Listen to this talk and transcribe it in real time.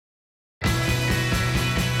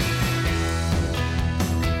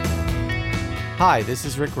Hi, this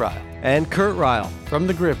is Rick Reil. And Kurt Reil. From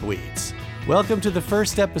the Gripweeds. Welcome to the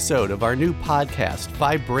first episode of our new podcast,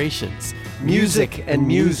 Vibrations. Music and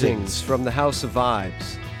Musings from the House of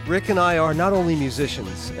Vibes. Rick and I are not only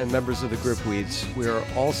musicians and members of the Gripweeds, we are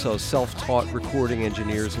also self-taught recording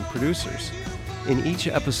engineers and producers. In each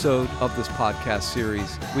episode of this podcast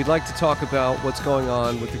series, we'd like to talk about what's going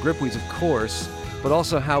on with the Gripweeds, of course, but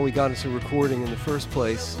also how we got into recording in the first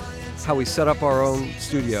place, how we set up our own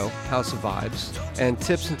studio, House of Vibes, and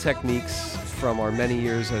tips and techniques from our many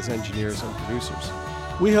years as engineers and producers.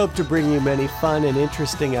 We hope to bring you many fun and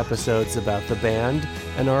interesting episodes about the band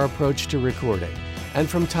and our approach to recording. And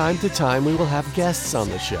from time to time, we will have guests on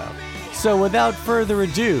the show. So without further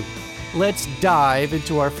ado, let's dive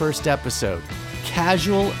into our first episode,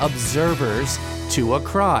 Casual Observers to a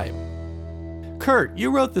Crime. Kurt, you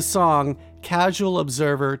wrote the song Casual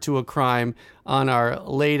Observer to a Crime on our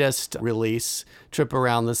latest release, Trip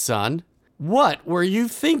Around the Sun. What were you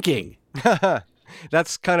thinking?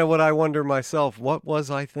 That's kind of what I wonder myself. What was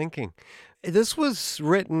I thinking? This was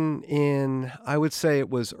written in, I would say it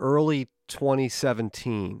was early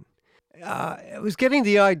 2017. I was getting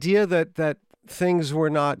the idea that things were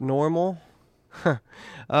not normal.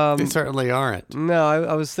 They certainly aren't. No,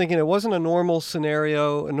 I was thinking it wasn't a normal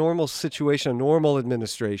scenario, a normal situation, a normal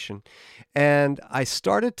administration. And I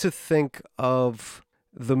started to think of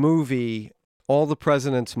the movie All the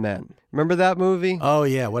President's Men. Remember that movie? Oh,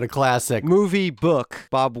 yeah. What a classic. Movie book.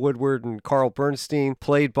 Bob Woodward and Carl Bernstein,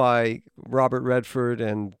 played by Robert Redford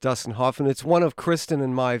and Dustin Hoffman. It's one of Kristen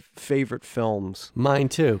and my favorite films. Mine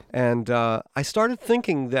too. And I started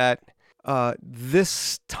thinking that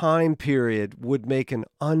this time period would make an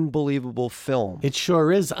unbelievable film. It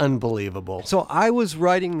sure is unbelievable. So I was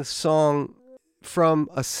writing the song from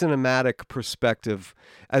a cinematic perspective,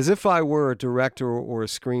 as if I were a director or a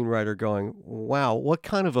screenwriter going, wow, what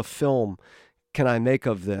kind of a film can I make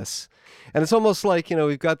of this? And it's almost like,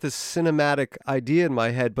 we've got this cinematic idea in my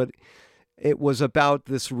head, but it was about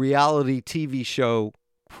this reality TV show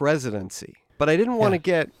presidency. But I didn't want to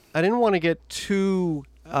get too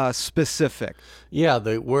specific. Yeah,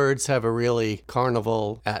 the words have a really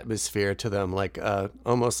carnival atmosphere to them, like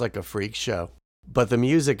almost like a freak show. But the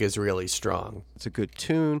music is really strong. It's a good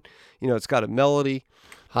tune. It's got a melody.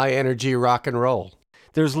 High energy rock and roll.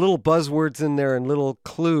 There's little buzzwords in there and little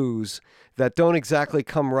clues that don't exactly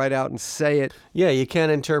come right out and say it. Yeah, you can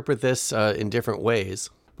interpret this in different ways.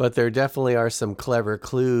 But there definitely are some clever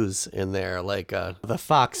clues in there, like the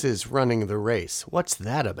fox is running the race. What's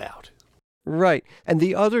that about? Right. And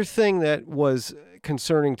the other thing that was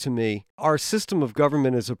concerning to me, our system of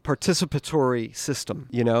government is a participatory system,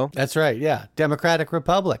 That's right, yeah. Democratic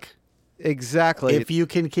Republic. Exactly. If you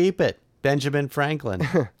can keep it. Benjamin Franklin.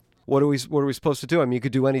 What are we supposed to do? I mean, you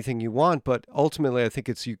could do anything you want, but ultimately I think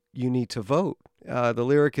it's you need to vote. The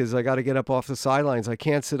lyric is, I got to get up off the sidelines. I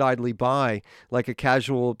can't sit idly by like a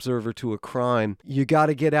casual observer to a crime. You got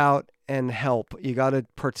to get out and help. You got to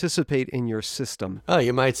participate in your system. Oh,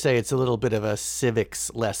 you might say it's a little bit of a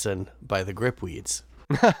civics lesson by the Gripweeds.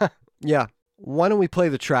 Yeah. Why don't we play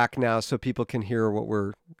the track now so people can hear what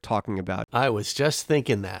we're talking about? I was just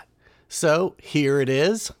thinking that. So here it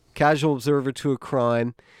is. Casual Observer to a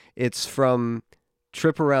Crime. It's from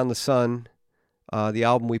Trip Around the Sun, the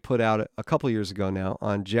album we put out a couple years ago now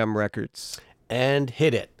on Gem Records. And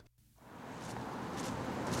hit it.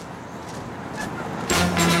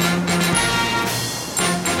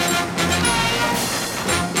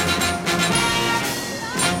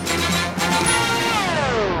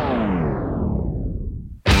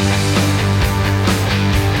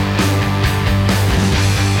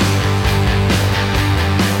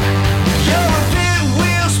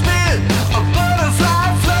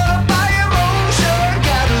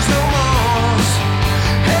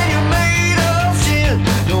 And you're made of gin.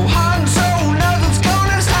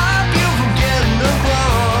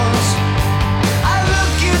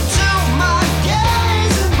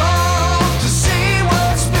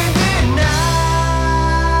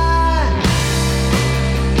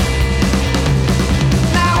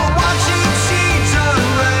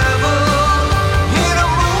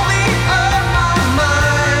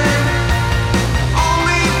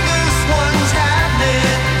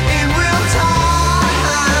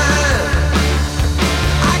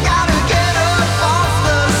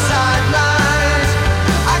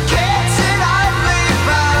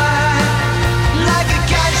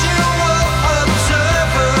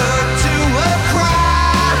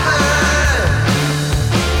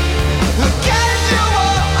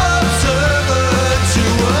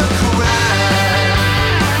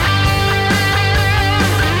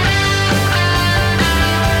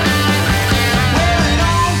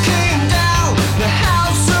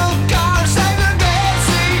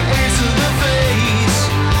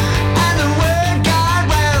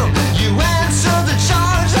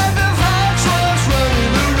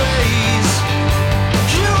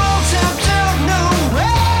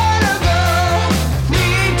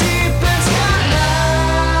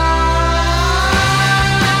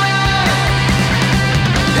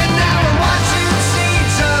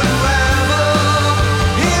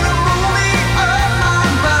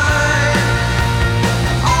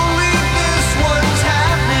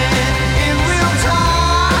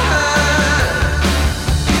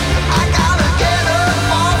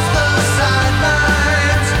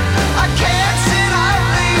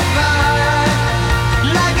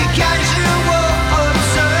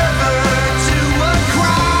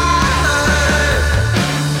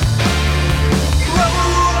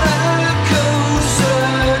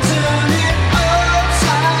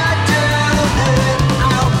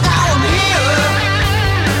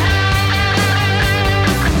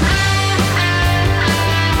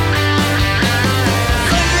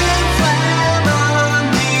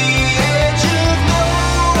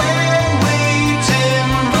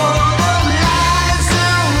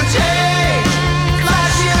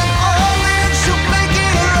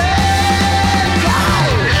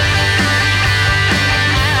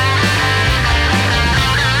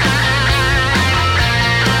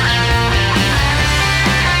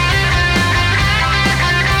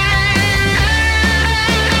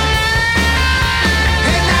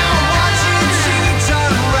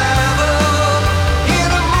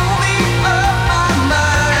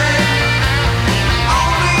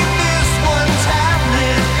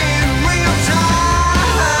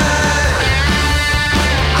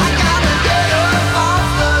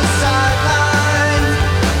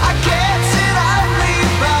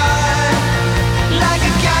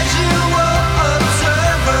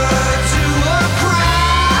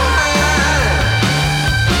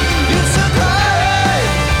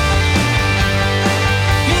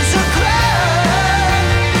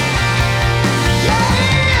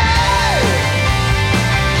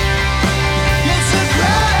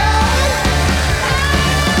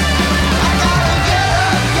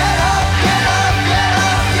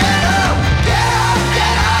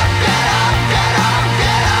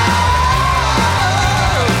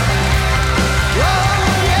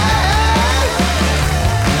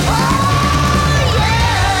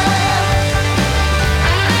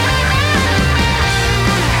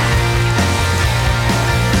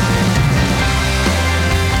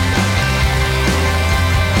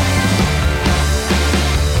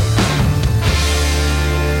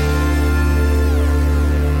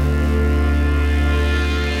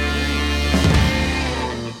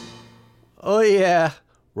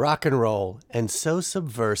 rock and roll, and so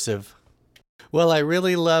subversive. Well, I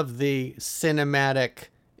really love the cinematic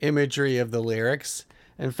imagery of the lyrics.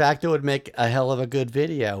 In fact, it would make a hell of a good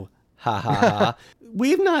video. Ha ha ha.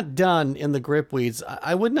 We've not done in the Gripweeds,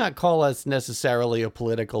 I would not call us necessarily a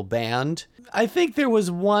political band. I think there was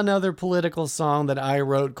one other political song that I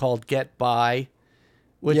wrote called Get By,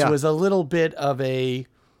 which was a little bit of a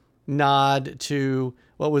nod to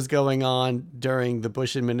what was going on during the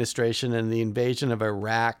Bush administration and the invasion of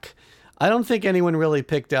Iraq. I don't think anyone really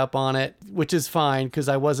picked up on it, which is fine because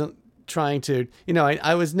I wasn't trying to,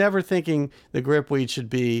 I was never thinking the Gripweed should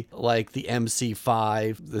be like the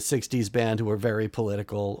MC5, the 60s band who were very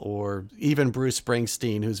political, or even Bruce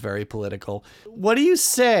Springsteen, who's very political. What do you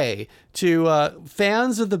say to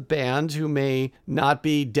fans of the band who may not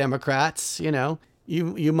be Democrats,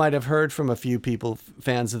 You might have heard from a few people,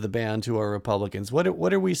 fans of the band who are Republicans. What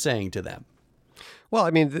are we saying to them? Well,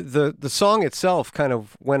 I mean, the song itself kind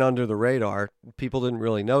of went under the radar. People didn't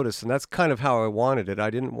really notice, and that's kind of how I wanted it. I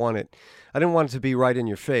didn't want it to be right in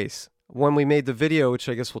your face. When we made the video, which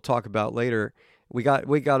I guess we'll talk about later, we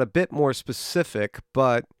got a bit more specific,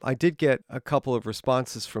 but I did get a couple of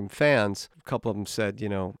responses from fans. A couple of them said,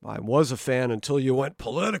 I was a fan until you went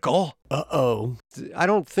political. Uh-oh. I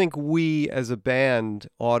don't think we as a band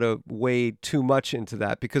ought to wade too much into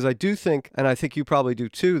that, because I do think, and I think you probably do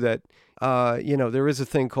too, that there is a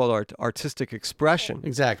thing called artistic expression.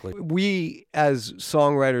 Exactly. We, as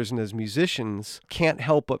songwriters and as musicians, can't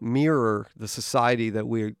help but mirror the society that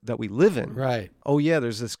we live in. Right. Oh, yeah,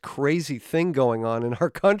 there's this crazy thing going on in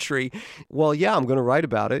our country. Well, yeah, I'm going to write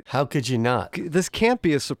about it. How could you not? This can't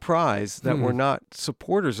be a surprise that we're not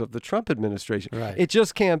supporters of the Trump administration. Right. It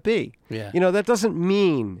just can't be. Yeah. That doesn't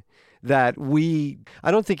mean that I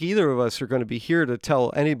don't think either of us are going to be here to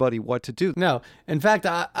tell anybody what to do. No. In fact,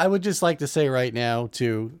 I would just like to say right now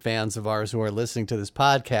to fans of ours who are listening to this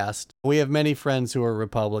podcast, we have many friends who are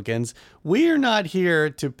Republicans. We are not here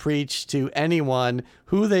to preach to anyone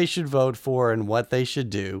who they should vote for and what they should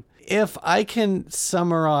do. If I can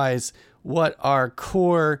summarize what our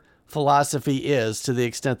core philosophy is, to the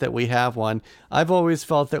extent that we have one, I've always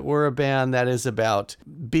felt that we're a band that is about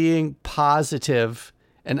being positive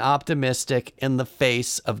and optimistic in the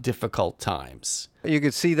face of difficult times. You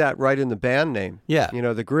could see that right in the band name. Yeah.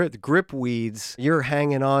 The Gripweeds, you're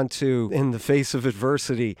hanging on to in the face of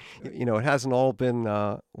adversity. It hasn't all been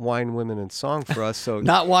wine, women, and song for us. So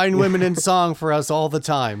not wine, women, and song for us all the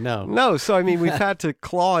time, no. No, so I mean, we've had to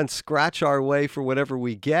claw and scratch our way for whatever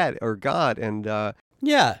we get or got. And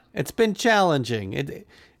yeah, it's been challenging.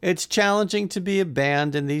 It's challenging to be a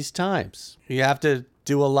band in these times. You have to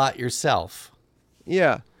do a lot yourself.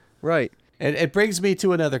 Yeah, right. And it brings me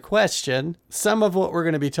to another question. Some of what we're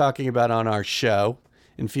going to be talking about on our show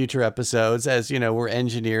in future episodes, as we're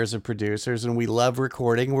engineers and producers and we love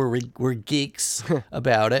recording. We're geeks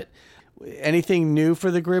about it. Anything new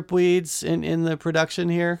for the Gripweeds in the production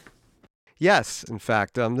here? Yes, in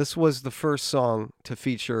fact, this was the first song to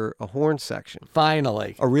feature a horn section.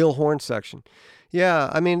 Finally. A real horn section. Yeah,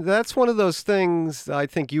 I mean, that's one of those things I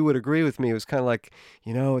think you would agree with me. It was kind of like,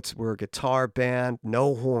 we're a guitar band,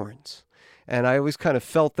 no horns. And I always kind of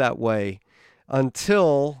felt that way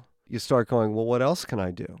until you start going, well, what else can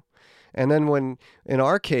I do? And then when, in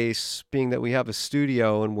our case, being that we have a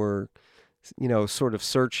studio and we're, sort of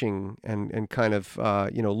searching and kind of,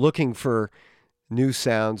 looking for new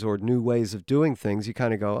sounds or new ways of doing things, you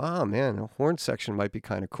kind of go, oh man, a horn section might be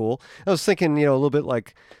kind of cool. I was thinking, a little bit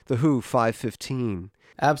like The Who, 515.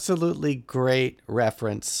 Absolutely great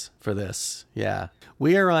reference for this. Yeah.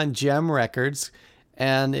 We are on Gem Records,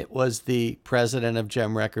 and it was the president of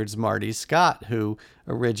Gem Records, Marty Scott, who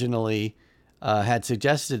originally had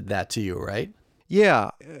suggested that to you, right? Yeah.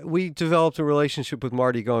 We developed a relationship with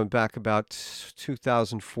Marty going back about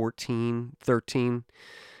 2014, 13.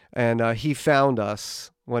 And he found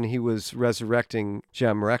us when he was resurrecting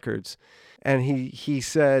Gem Records. And he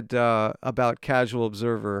said about Casual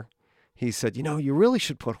Observer, he said, you really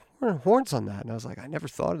should put horns on that. And I was like, I never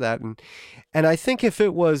thought of that. And I think if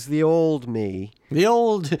it was the old me. The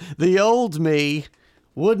old me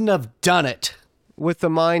wouldn't have done it. With the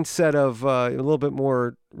mindset of a little bit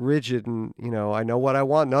more rigid and, I know what I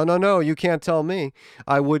want. No, you can't tell me.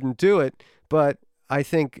 I wouldn't do it. But I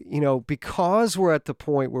think, because we're at the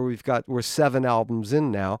point where we're 7 albums in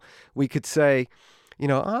now, we could say,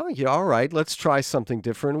 all right, let's try something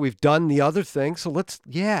different. We've done the other thing, so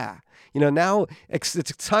now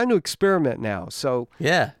it's time to experiment now. So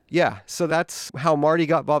yeah. So that's how Marty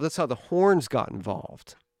got involved. That's how the horns got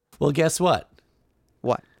involved. Well, guess what?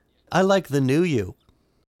 What? I like the new you.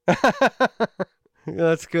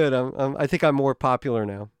 That's good. I think I'm more popular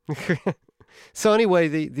now. So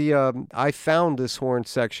anyway, I found this horn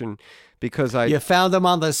section because You found them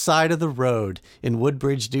on the side of the road in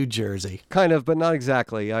Woodbridge, New Jersey. kind of, but not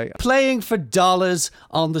exactly. Playing for dollars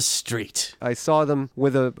on the street. I saw them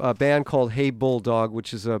with a band called Hey Bulldog,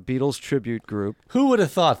 which is a Beatles tribute group. Who would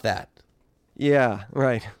have thought that? Yeah,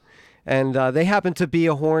 right. And they happened to be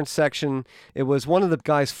a horn section. It was one of the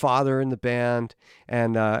guy's father in the band,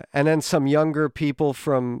 and then some younger people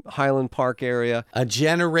from Highland Park area. A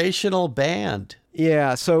generational band.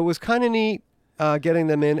 Yeah, so it was kind of neat getting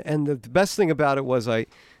them in. And the best thing about it was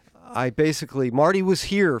I basically, Marty was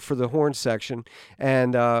here for the horn section,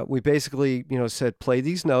 and we basically, said, play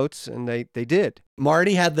these notes, and they did.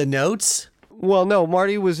 Marty had the notes? Well, no,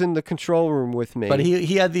 Marty was in the control room with me. But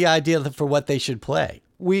he had the idea for what they should play.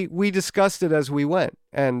 We discussed it as we went,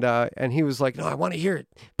 and he was like, no, I want to hear it,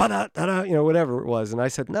 ba-da-da-da, whatever it was. And I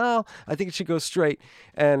said, no, I think it should go straight.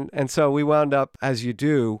 And so we wound up, as you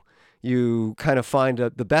do, you kind of find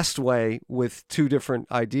the best way with two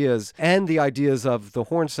different ideas and the ideas of the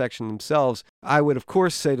horn section themselves. I would, of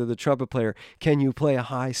course, say to the trumpet player, can you play a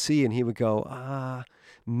high C? And he would go,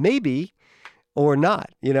 maybe or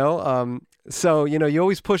not, So, you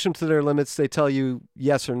always push them to their limits. They tell you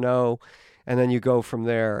yes or no. And then you go from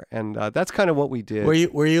there, and that's kind of what we did.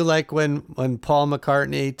 Were you like when Paul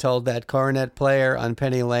McCartney told that cornet player on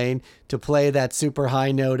Penny Lane to play that super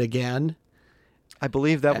high note again? I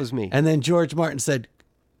believe that was me. And then George Martin said,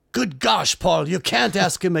 good gosh, Paul, you can't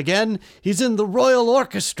ask him again. He's in the Royal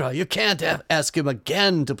Orchestra. You can't ask him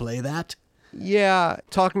again to play that. Yeah,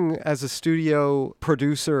 talking as a studio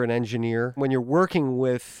producer and engineer, when you're working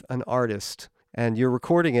with an artist and you're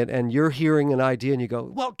recording it and you're hearing an idea and you go,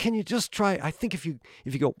 well, can you just try? I think if you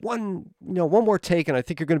go one more take, and I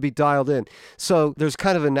think you're going to be dialed in. So there's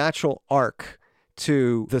kind of a natural arc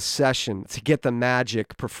to the session to get the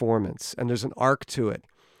magic performance, and there's an arc to it.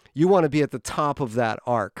 You want to be at the top of that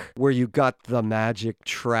arc where you got the magic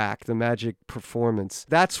track, the magic performance.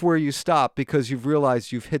 That's where you stop because you've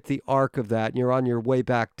realized you've hit the arc of that and you're on your way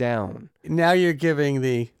back down. Now you're giving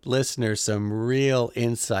the listener some real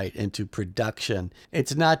insight into production.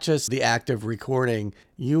 It's not just the act of recording.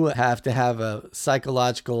 You have to have a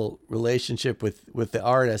psychological relationship with the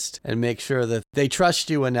artist and make sure that they trust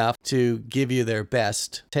you enough to give you their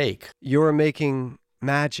best take. You're making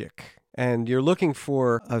magic. And you're looking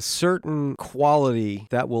for a certain quality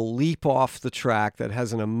that will leap off the track, that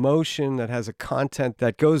has an emotion, that has a content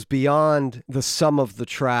that goes beyond the sum of the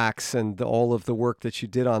tracks and all of the work that you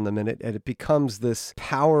did on them. And it becomes this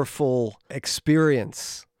powerful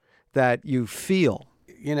experience that you feel.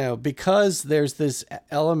 Because there's this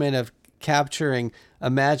element of capturing a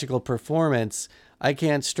magical performance, I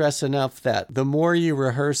can't stress enough that the more you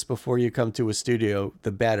rehearse before you come to a studio,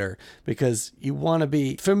 the better, because you want to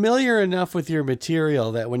be familiar enough with your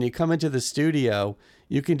material that when you come into the studio,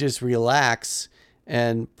 you can just relax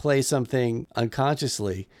and play something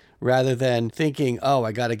unconsciously rather than thinking, oh,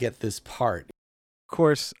 I got to get this part. Of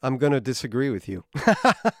course, I'm going to disagree with you.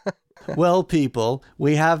 Well, people,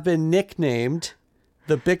 we have been nicknamed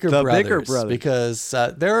the Bicker Brothers, because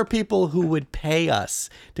there are people who would pay us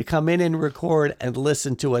to come in and record and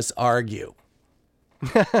listen to us argue.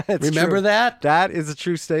 Remember true. that? That is a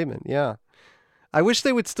true statement, yeah. I wish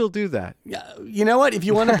they would still do that. You know what? If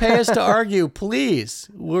you want to pay us to argue, please,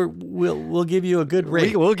 we'll give you a good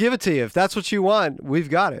rate. We'll give it to you. If that's what you want, we've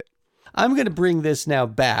got it. I'm going to bring this now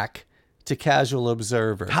back to Casual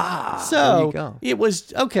Observer. There you go. It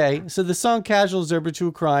was, okay, so the song Casual Observer to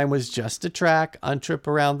a Crime was just a track on Trip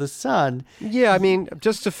Around the Sun. Yeah, I mean,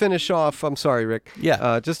 just to finish off, I'm sorry, Rick.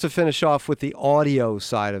 Yeah. Just to finish off with the audio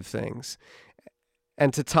side of things,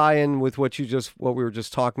 and to tie in with what we were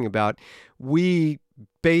just talking about, we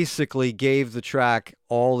basically gave the track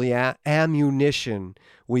all the ammunition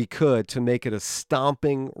we could to make it a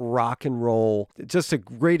stomping rock and roll, just a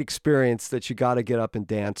great experience that you got to get up and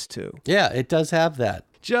dance to. Yeah, it does have that.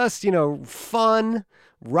 Just, fun,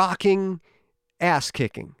 rocking, ass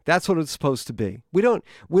kicking. That's what it's supposed to be. We don't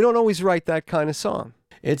always write that kind of song.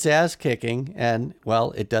 It's ass kicking, and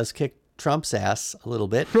well, it does kick Trump's ass a little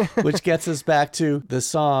bit, which gets us back to the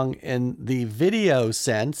song in the video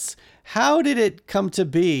sense. How did it come to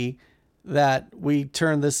be that we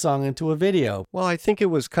turned this song into a video? Well, I think it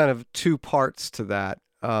was kind of two parts to that.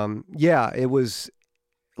 It was,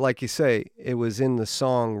 like you say, it was in the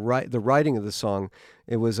song, the writing of the song.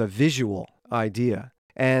 It was a visual idea.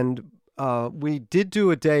 And we did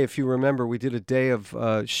do a day, if you remember, we did a day of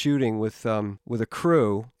shooting with a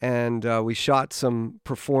crew, and we shot some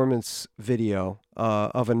performance video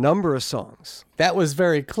of a number of songs. That was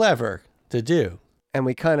very clever to do. And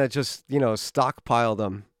we kind of just, stockpiled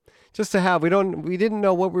them just to have. We didn't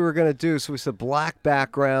know what we were going to do, so we said black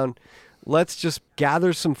background. Let's just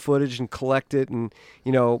gather some footage and collect it, and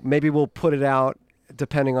maybe we'll put it out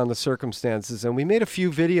depending on the circumstances. And we made a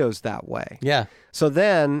few videos that way. Yeah. So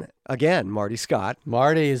then again, Marty Scott.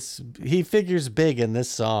 He figures big in this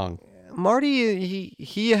song. Marty,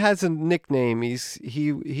 he has a nickname.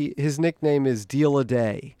 His nickname is Deal a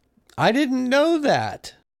Day. I didn't know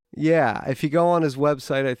that. Yeah, if you go on his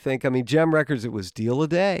website, Gem Records, it was Deal a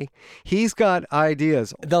Day. He's got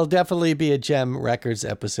ideas. There'll definitely be a Gem Records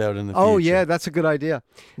episode in the future. Oh, yeah, that's a good idea.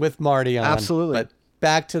 With Marty on. Absolutely. But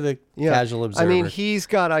back to the casual observer. He's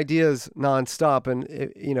got ideas nonstop, and,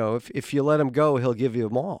 if you let him go, he'll give you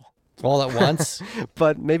them all. All at once?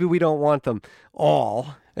 But maybe we don't want them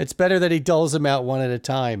all. It's better that he doles them out one at a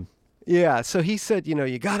time. Yeah, so he said,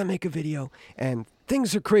 you got to make a video, and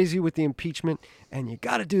things are crazy with the impeachment, and you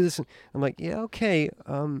got to do this. And I'm like, yeah, okay,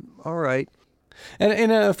 all right.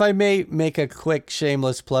 And if I may make a quick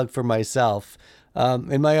shameless plug for myself,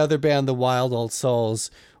 in my other band, the Wild Old Souls,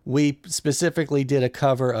 we specifically did a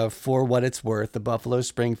cover of For What It's Worth, the Buffalo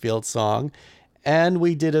Springfield song, and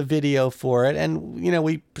we did a video for it. And,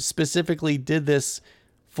 we specifically did this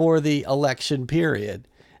for the election period.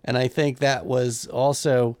 And I think that was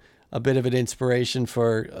also a bit of an inspiration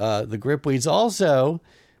for the Gripweeds. Also,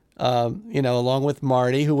 along with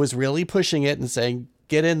Marty, who was really pushing it and saying,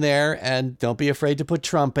 get in there and don't be afraid to put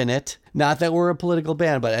Trump in it. Not that we're a political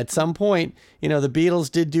band, but at some point, the Beatles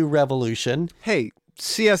did do Revolution. Hey,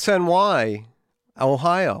 CSNY,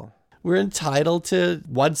 Ohio. We're entitled to,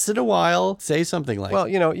 once in a while, say something like that.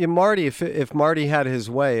 Well, Marty, if Marty had his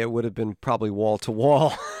way, it would have been probably wall to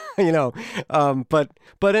wall,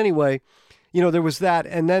 But anyway, there was that.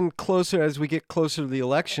 And then as we get closer to the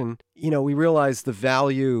election, we realized the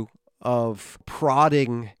value of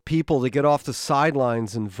prodding people to get off the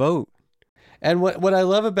sidelines and vote. And what I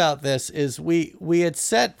love about this is we had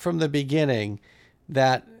set from the beginning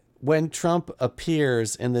that when Trump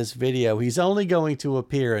appears in this video, he's only going to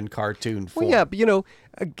appear in cartoon form. Well, yeah, but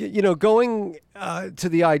going to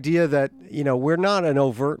the idea that we're not an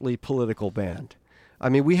overtly political band.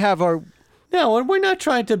 We have our. No, and we're not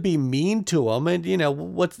trying to be mean to him. And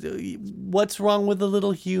what's wrong with a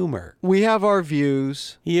little humor? We have our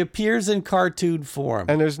views. He appears in cartoon form,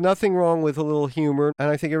 and there's nothing wrong with a little humor.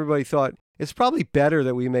 And I think everybody thought it's probably better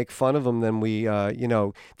that we make fun of him than we, really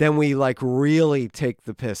take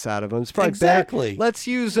the piss out of him. It's probably exactly better. Let's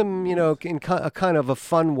use him, in a kind of a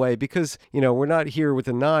fun way because we're not here with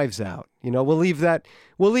the knives out. We'll leave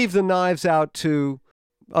the knives out to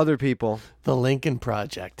other people. The Lincoln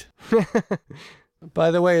Project. By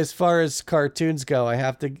the way, as far as cartoons go, I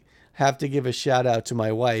have to give a shout out to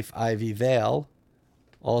my wife, Ivy Vale,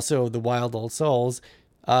 also of the Wild Old Souls.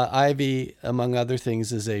 Ivy, among other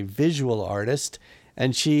things, is a visual artist,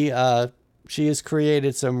 and she has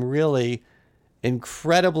created some really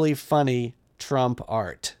incredibly funny Trump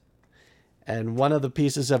art. And one of the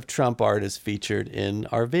pieces of Trump art is featured in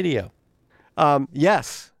our video.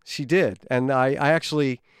 Yes, she did. And I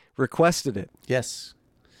actually requested it. Yes,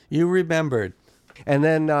 you remembered. And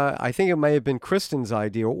then I think it may have been Kristen's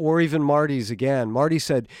idea or even Marty's again. Marty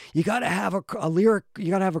said, you got to have a lyric,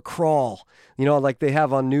 you got to have a crawl, like they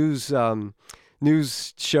have on news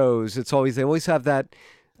shows. They always have that.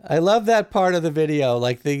 I love that part of the video,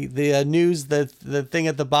 like the news, the thing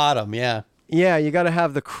at the bottom. Yeah. Yeah, you got to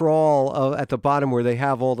have the crawl at the bottom where they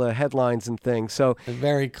have all the headlines and things. So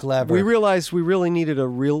very clever. We realized we really needed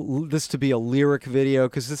this to be a lyric video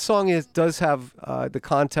because the song does have the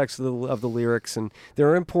context of the lyrics and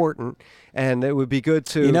they're important. And it would be good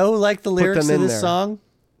to who liked the lyrics of this song?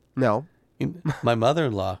 No, my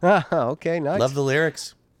mother-in-law. Okay, nice. Love the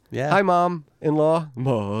lyrics. Yeah. Hi, mom-in-law,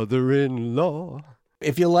 mother-in-law.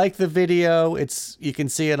 If you like the video, you can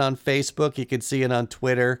see it on Facebook. You can see it on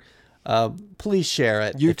Twitter. Please share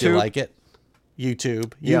it if you like it.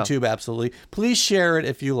 YouTube, absolutely. Please share it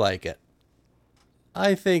if you like it.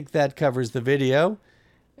 I think that covers the video.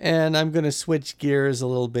 And I'm going to switch gears a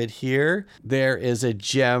little bit here. There is a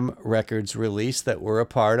Gem Records release that we're a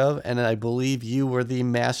part of, and I believe you were the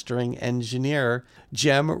mastering engineer.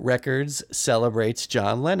 Gem Records celebrates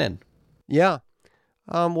John Lennon. Yeah.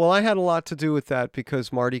 Well, I had a lot to do with that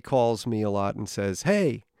because Marty calls me a lot and says,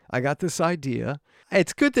 hey, I got this idea.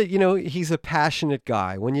 It's good that, he's a passionate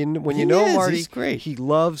guy. When you know Marty, he's great. He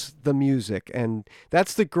loves the music. And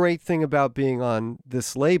that's the great thing about being on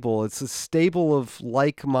this label. It's a stable of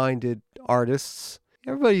like-minded artists.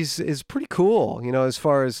 Everybody is pretty cool, as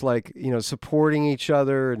far as supporting each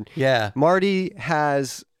other. And yeah. Marty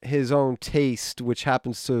has his own taste, which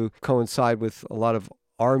happens to coincide with a lot of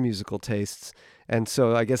our musical tastes. And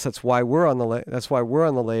so I guess that's why we're on the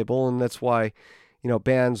label, and that's why,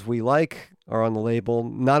 bands we like are on the label,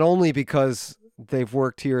 not only because they've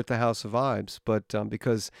worked here at the House of Vibes, but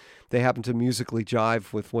because they happen to musically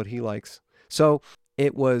jive with what he likes. So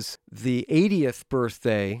it was the 80th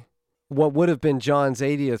birthday, what would have been John's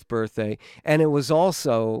 80th birthday, and is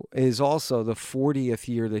also the 40th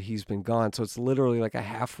year that he's been gone. So it's literally like a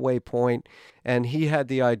halfway point, and he had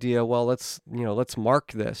the idea, well, let's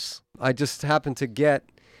mark this. I just happened to get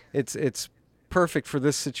it's perfect for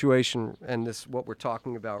this situation and this what we're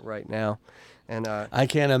talking about right now. And I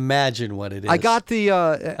can't imagine what it is. I got the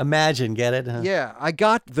imagine, get it? Huh? Yeah, I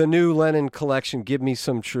got the new Lennon collection. Give me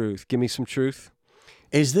some truth. Give me some truth.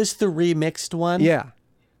 Is this the remixed one? Yeah,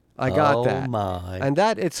 I got that. Oh my! And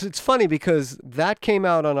that it's funny because that came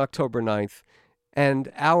out on October 9th,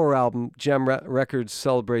 and our album Gem Records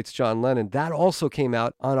Celebrates John Lennon, that also came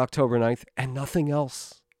out on October 9th, and nothing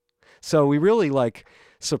else. So we really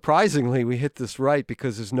surprisingly, we hit this right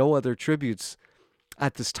because there's no other tributes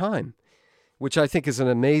at this time, which I think is an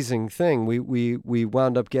amazing thing. We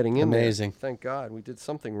wound up getting in amazing. There. Thank God we did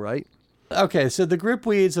something right. Okay, so the Grip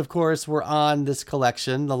Weeds, of course, were on this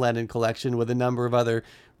collection, the Lennon collection, with a number of other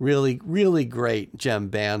really, really great gem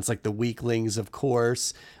bands, like the Weaklings, of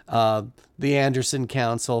course, the Anderson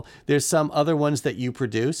Council. There's some other ones that you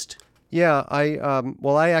produced. Yeah,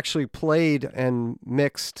 I actually played and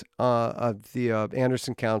mixed the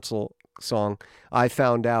Anderson Council song, I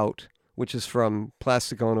Found Out, which is from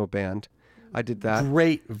Plastic Ono Band. I did that.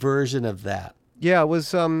 Great version of that. Yeah, it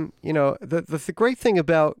was, the great thing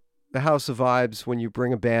about the House of Vibes when you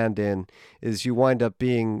bring a band in is you wind up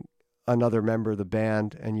being another member of the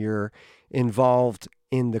band, and you're involved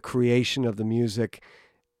in the creation of the music,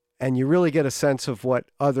 and you really get a sense of what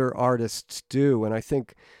other artists do. And I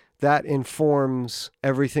think that informs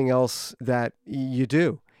everything else that you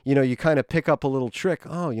do. You kind of pick up a little trick.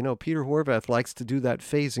 Oh, Peter Horvath likes to do that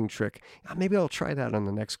phasing trick. Maybe I'll try that on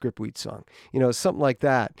the next Gripweed song. Something like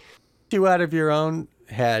that. You out of your own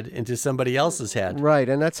head into somebody else's head. Right,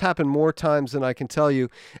 and that's happened more times than I can tell you.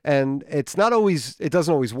 And it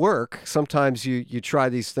doesn't always work. Sometimes you try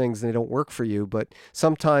these things and they don't work for you, but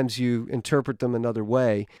sometimes you interpret them another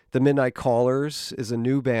way. The Midnight Callers is a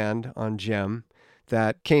new band on Gem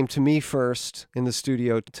that came to me first in the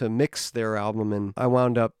studio to mix their album, and I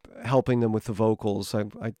wound up helping them with the vocals.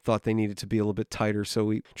 I thought they needed to be a little bit tighter, so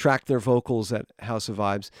we tracked their vocals at House of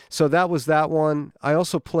Vibes. So that was that one. I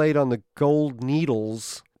also played on the Gold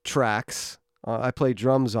Needles tracks. I played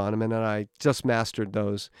drums on them, and then I just mastered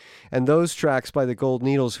those. And those tracks by the Gold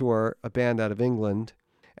Needles, who are a band out of England.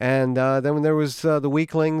 And then there was the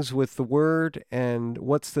Weaklings with The Word and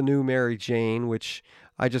What's the New Mary Jane, which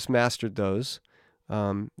I just mastered those.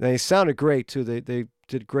 They sounded great, too. They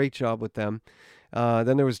did a great job with them.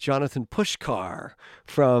 Then there was Jonathan Pushkar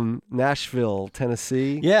from Nashville,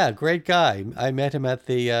 Tennessee. Yeah, great guy. I met him at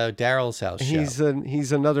the Daryl's House show.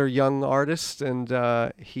 He's another young artist,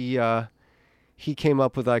 and he came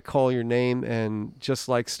up with I Call Your Name and Just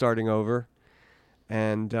Like Starting Over.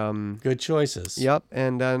 And good choices. Yep.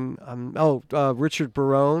 And then Richard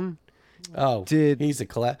Barone. Oh, he's a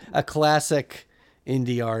classic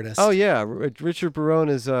indie artist. Oh yeah, Richard Barone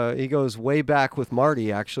he goes way back with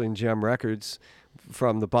Marty actually in Gem Records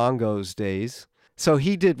from the Bongos days. So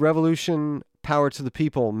he did Revolution Power to the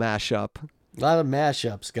People mashup. A lot of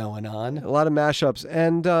mashups going on. A lot of mashups,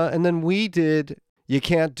 and then we did You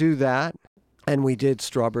Can't Do That, and we did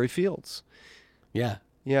Strawberry Fields. Yeah.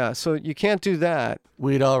 Yeah, so You Can't Do That.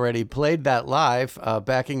 We'd already played that live,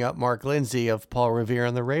 backing up Mark Lindsay of Paul Revere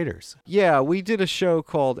and the Raiders. Yeah, we did a show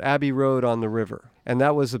called Abbey Road on the River, and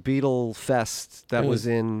that was a Beatle fest that was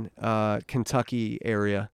in Kentucky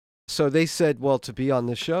area. So they said, well, to be on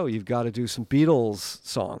the show, you've got to do some Beatles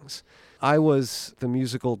songs. I was the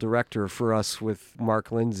musical director for us with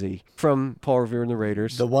Mark Lindsay from Paul Revere and the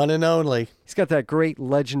Raiders. The one and only. He's got that great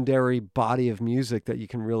legendary body of music that you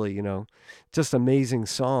can really, just amazing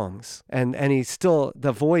songs. And he's still,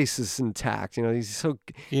 the voice is intact. He's so...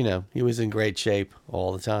 he was in great shape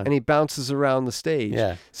all the time. And he bounces around the stage.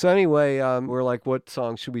 Yeah. So anyway, we're like, what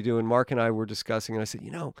song should we do? And Mark and I were discussing, and I said,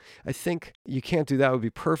 I think You Can't Do That would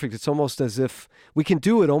be perfect. It's almost as if, we can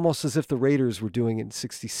do it almost as if the Raiders were doing it in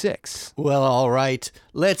 1966. Well, all right.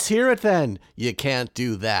 Let's hear it then. You Can't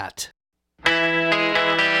Do That.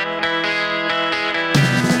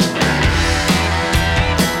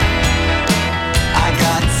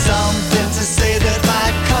 Something to say that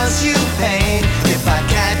might cause you pain. If I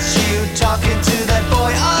catch you talking to that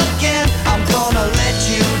boy again, I'm gonna let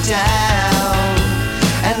you down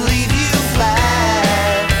and leave you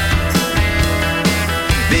flat.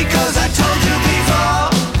 Because I told you before,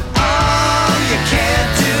 oh, you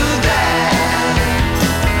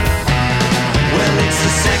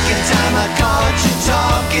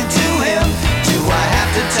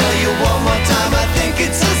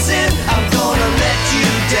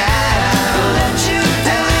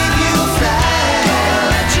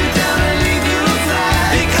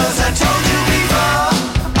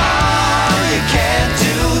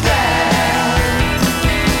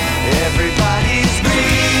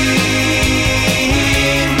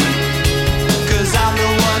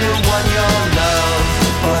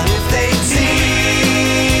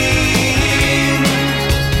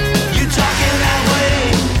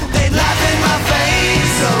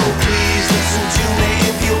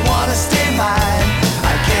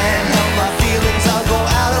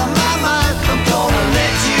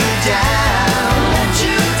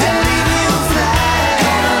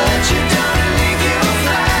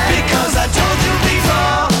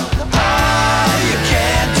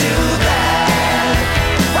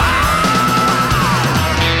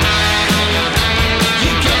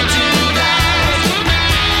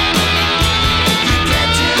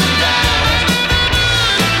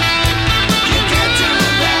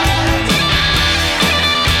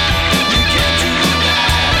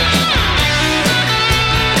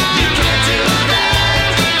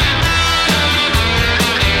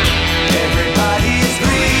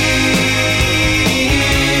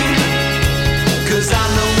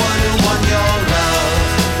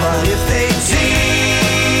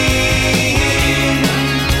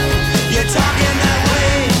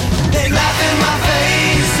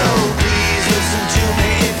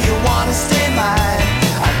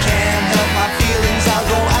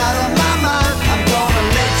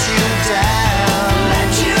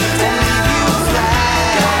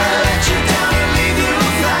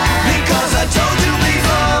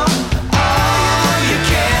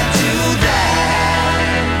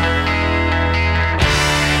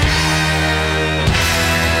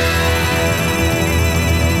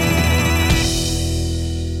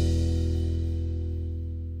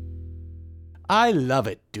I love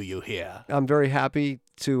it, do you hear? I'm very happy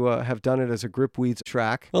to have done it as a Gripweeds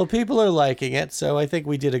track. Well, people are liking it, so I think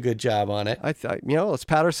we did a good job on it. I thought, let's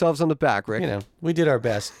pat ourselves on the back, Rick. We did our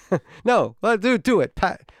best. No, do it.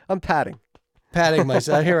 I'm patting. Patting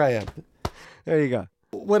myself. Here I am. There you go.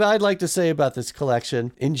 What I'd like to say about this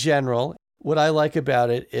collection in general, what I like about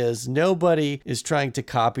it is nobody is trying to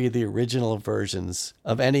copy the original versions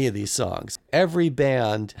of any of these songs. Every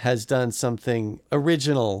band has done something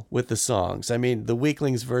original with the songs. I mean, the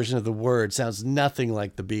Weaklings version of The Word sounds nothing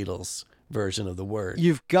like the Beatles version of The Word.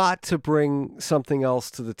 You've got to bring something else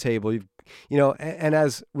to the table. And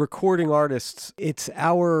as recording artists, it's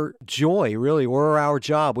our joy, really, or our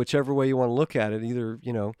job, whichever way you want to look at it, either,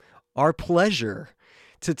 our pleasure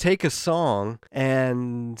to take a song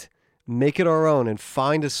and make it our own and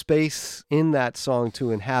find a space in that song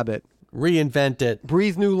to inhabit. Reinvent it.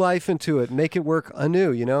 Breathe new life into it. Make it work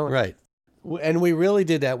anew, Right. And we really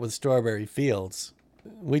did that with Strawberry Fields.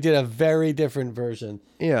 We did a very different version.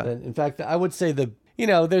 Yeah. In fact, I would say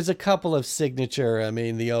there's a couple of signature,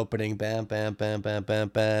 the opening, bam, bam, bam, bam, bam,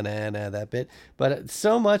 bam, and that bit. But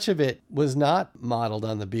so much of it was not modeled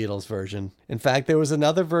on the Beatles version. In fact, there was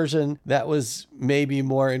another version that was maybe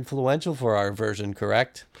more influential for our version,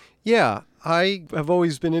 correct? Yeah, I have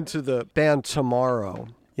always been into the band Tomorrow.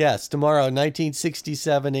 Yes, Tomorrow,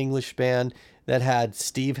 1967 English band that had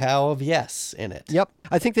Steve Howe of Yes in it. Yep.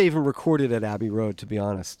 I think they even recorded at Abbey Road, to be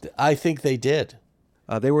honest. I think they did.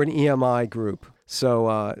 They were an EMI group.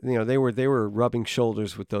 So, they were rubbing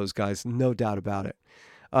shoulders with those guys, no doubt about it.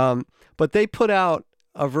 But they put out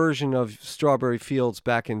a version of Strawberry Fields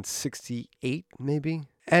back in 68, maybe.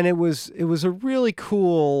 And it was a really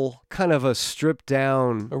cool, kind of a stripped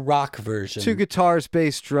down... A rock version. 2 guitars,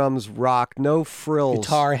 bass, drums, rock, no frills.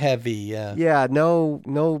 Guitar heavy, yeah. Yeah, no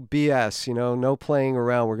BS, no playing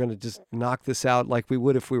around. We're going to just knock this out like we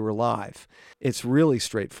would if we were live. It's really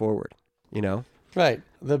straightforward, Right.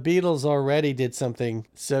 The Beatles already did something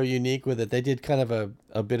so unique with it. They did kind of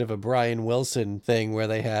a bit of a Brian Wilson thing where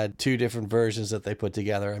they had 2 different versions that they put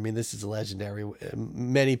together. This is legendary.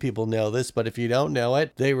 Many people know this, but if you don't know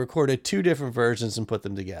it, they recorded 2 different versions and put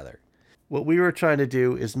them together. What we were trying to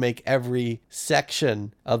do is make every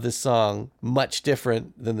section of the song much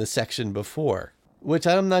different than the section before, which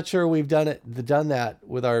I'm not sure we've done that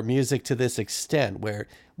with our music to this extent, where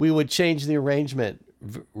we would change the arrangement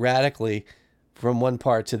radically from one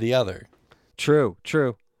part to the other. True.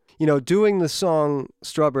 Doing the song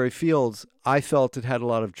Strawberry Fields, I felt it had a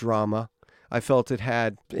lot of drama. I felt it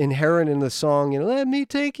had inherent in the song, let me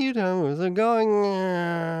take you down where they're going.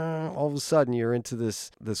 All of a sudden, you're into this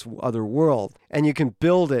other world, and you can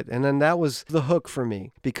build it. And then that was the hook for me,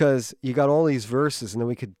 because you got all these verses, and then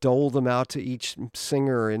we could dole them out to each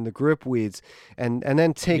singer in the Gripweeds, and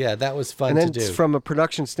then take... Yeah, that was fun to do. From a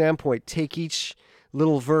production standpoint, take each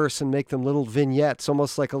little verse and make them little vignettes,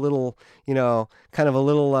 almost like a little, kind of a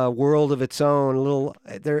little world of its own,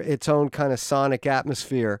 its own kind of sonic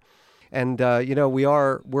atmosphere. And,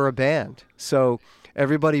 we're a band. So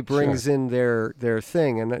everybody brings in their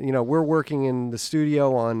thing. And, we're working in the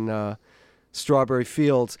studio on Strawberry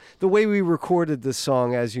Fields. The way we recorded this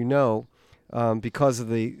song, as you know, because of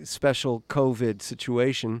the special COVID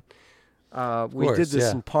situation, we did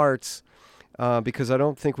this in parts. Because I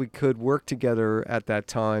don't think we could work together at that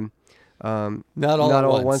time. Not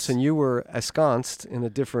all at once. And you were ensconced in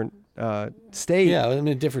a different state. Yeah, I'm in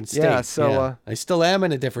a different state. Yeah, so... I still am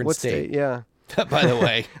in a different state. Yeah. By the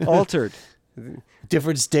way. Altered.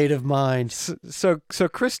 Different state of mind. So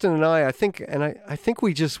Kristen and I think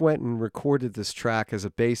we just went and recorded this track as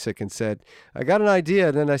a basic and said, I got an idea.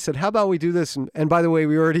 And then I said, how about we do this? And by the way,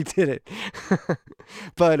 we already did it.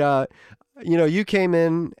 But... you came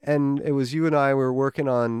in, and it was you and I were working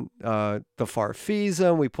on the Farfisa,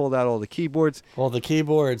 and we pulled out all the keyboards. All the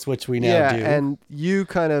keyboards, which we now do. Yeah, and you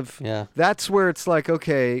kind of, that's where it's like,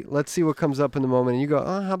 okay, let's see what comes up in the moment. And you go,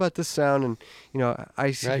 oh, how about this sound? And, I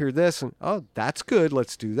hear this, and, oh, that's good,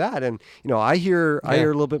 let's do that. And, I hear a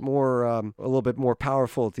little bit more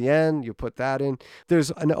powerful at the end. You put that in. There's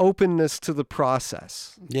an openness to the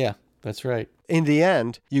process. Yeah, that's right. In the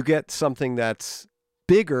end, you get something that's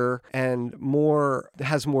bigger and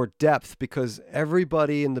has more depth, because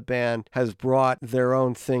everybody in the band has brought their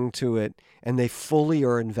own thing to it, and they fully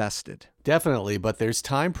are invested. Definitely, but there's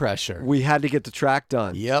time pressure. We had to get the track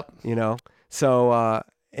done. Yep. So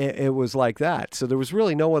it was like that. So there was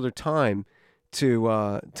really no other time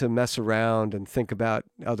to mess around and think about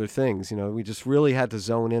other things. We just really had to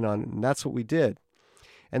zone in on it, and that's what we did.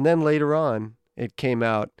 And then later on, it came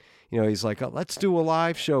out. He's like, oh, let's do a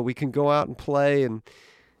live show. We can go out and play. And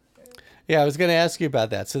yeah, I was going to ask you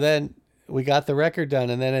about that. So then we got the record done,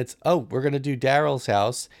 and then it's, oh, we're going to do Daryl's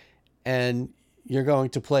house, and you're going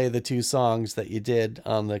to play the 2 songs that you did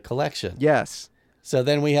on the collection. Yes. So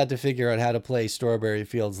then we had to figure out how to play Strawberry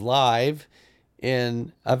Fields live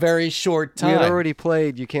in a very short time. We had already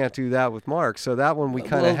played You Can't Do That with Mark, so that one we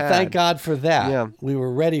kind of had. Thank God for that. Yeah. We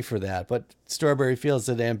were ready for that. But Strawberry Fields is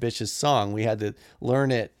an ambitious song. We had to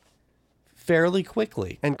learn it fairly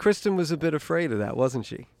quickly. And Kristen was a bit afraid of that, wasn't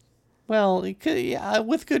she? Well, yeah,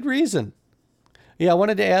 with good reason. Yeah, I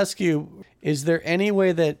wanted to ask you, is there any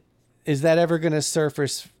way is that ever going to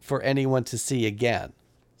surface for anyone to see again?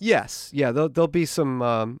 Yes. Yeah, there'll be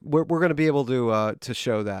some, we're going to be able to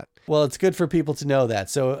show that. Well, it's good for people to know that.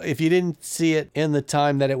 So if you didn't see it in the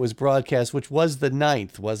time that it was broadcast, which was the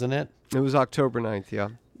 9th, wasn't it? It was October 9th, yeah.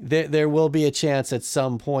 There will be a chance at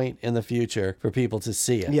some point in the future for people to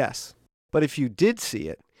see it. Yes. But if you did see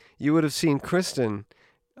it, you would have seen Kristen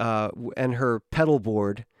and her pedal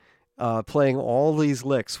board playing all these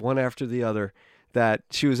licks, one after the other, that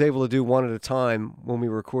she was able to do one at a time when we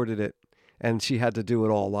recorded it, and she had to do it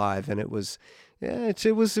all live. And it was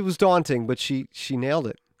daunting, but she nailed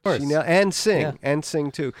it. Of course. And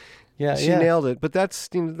sing too. Yeah, she nailed it. But that's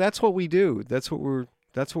what we do. That's what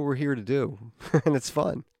we're here to do, and it's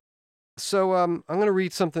fun. So I'm going to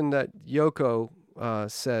read something that Yoko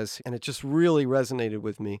says, and it just really resonated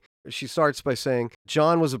with me. She starts by saying,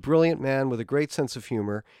 John was a brilliant man with a great sense of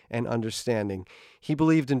humor and understanding. He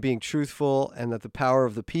believed in being truthful and that the power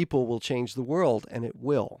of the people will change the world, and it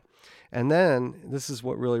will. And then, this is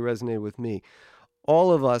what really resonated with me.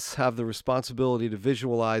 All of us have the responsibility to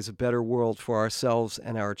visualize a better world for ourselves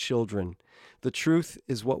and our children. The truth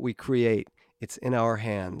is what we create. It's in our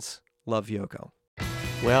hands. Love, Yoko.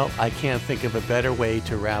 Well, I can't think of a better way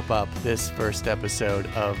to wrap up this first episode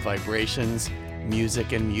of Vibrations,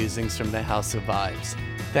 Music and Musings from the House of Vibes.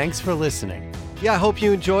 Thanks for listening. Yeah, I hope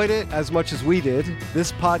you enjoyed it as much as we did.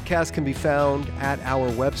 This podcast can be found at our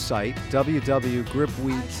website,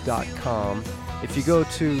 www.gripweeds.com. If you go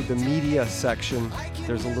to the media section,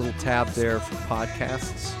 there's a little tab there for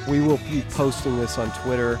podcasts. We will be posting this on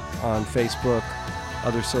Twitter, on Facebook,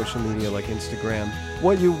 other social media like Instagram.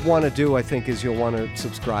 What you want to do, I think, is you'll want to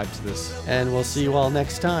subscribe to this. And we'll see you all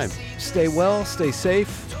next time. Stay well, stay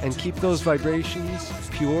safe, and keep those vibrations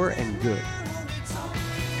pure and good.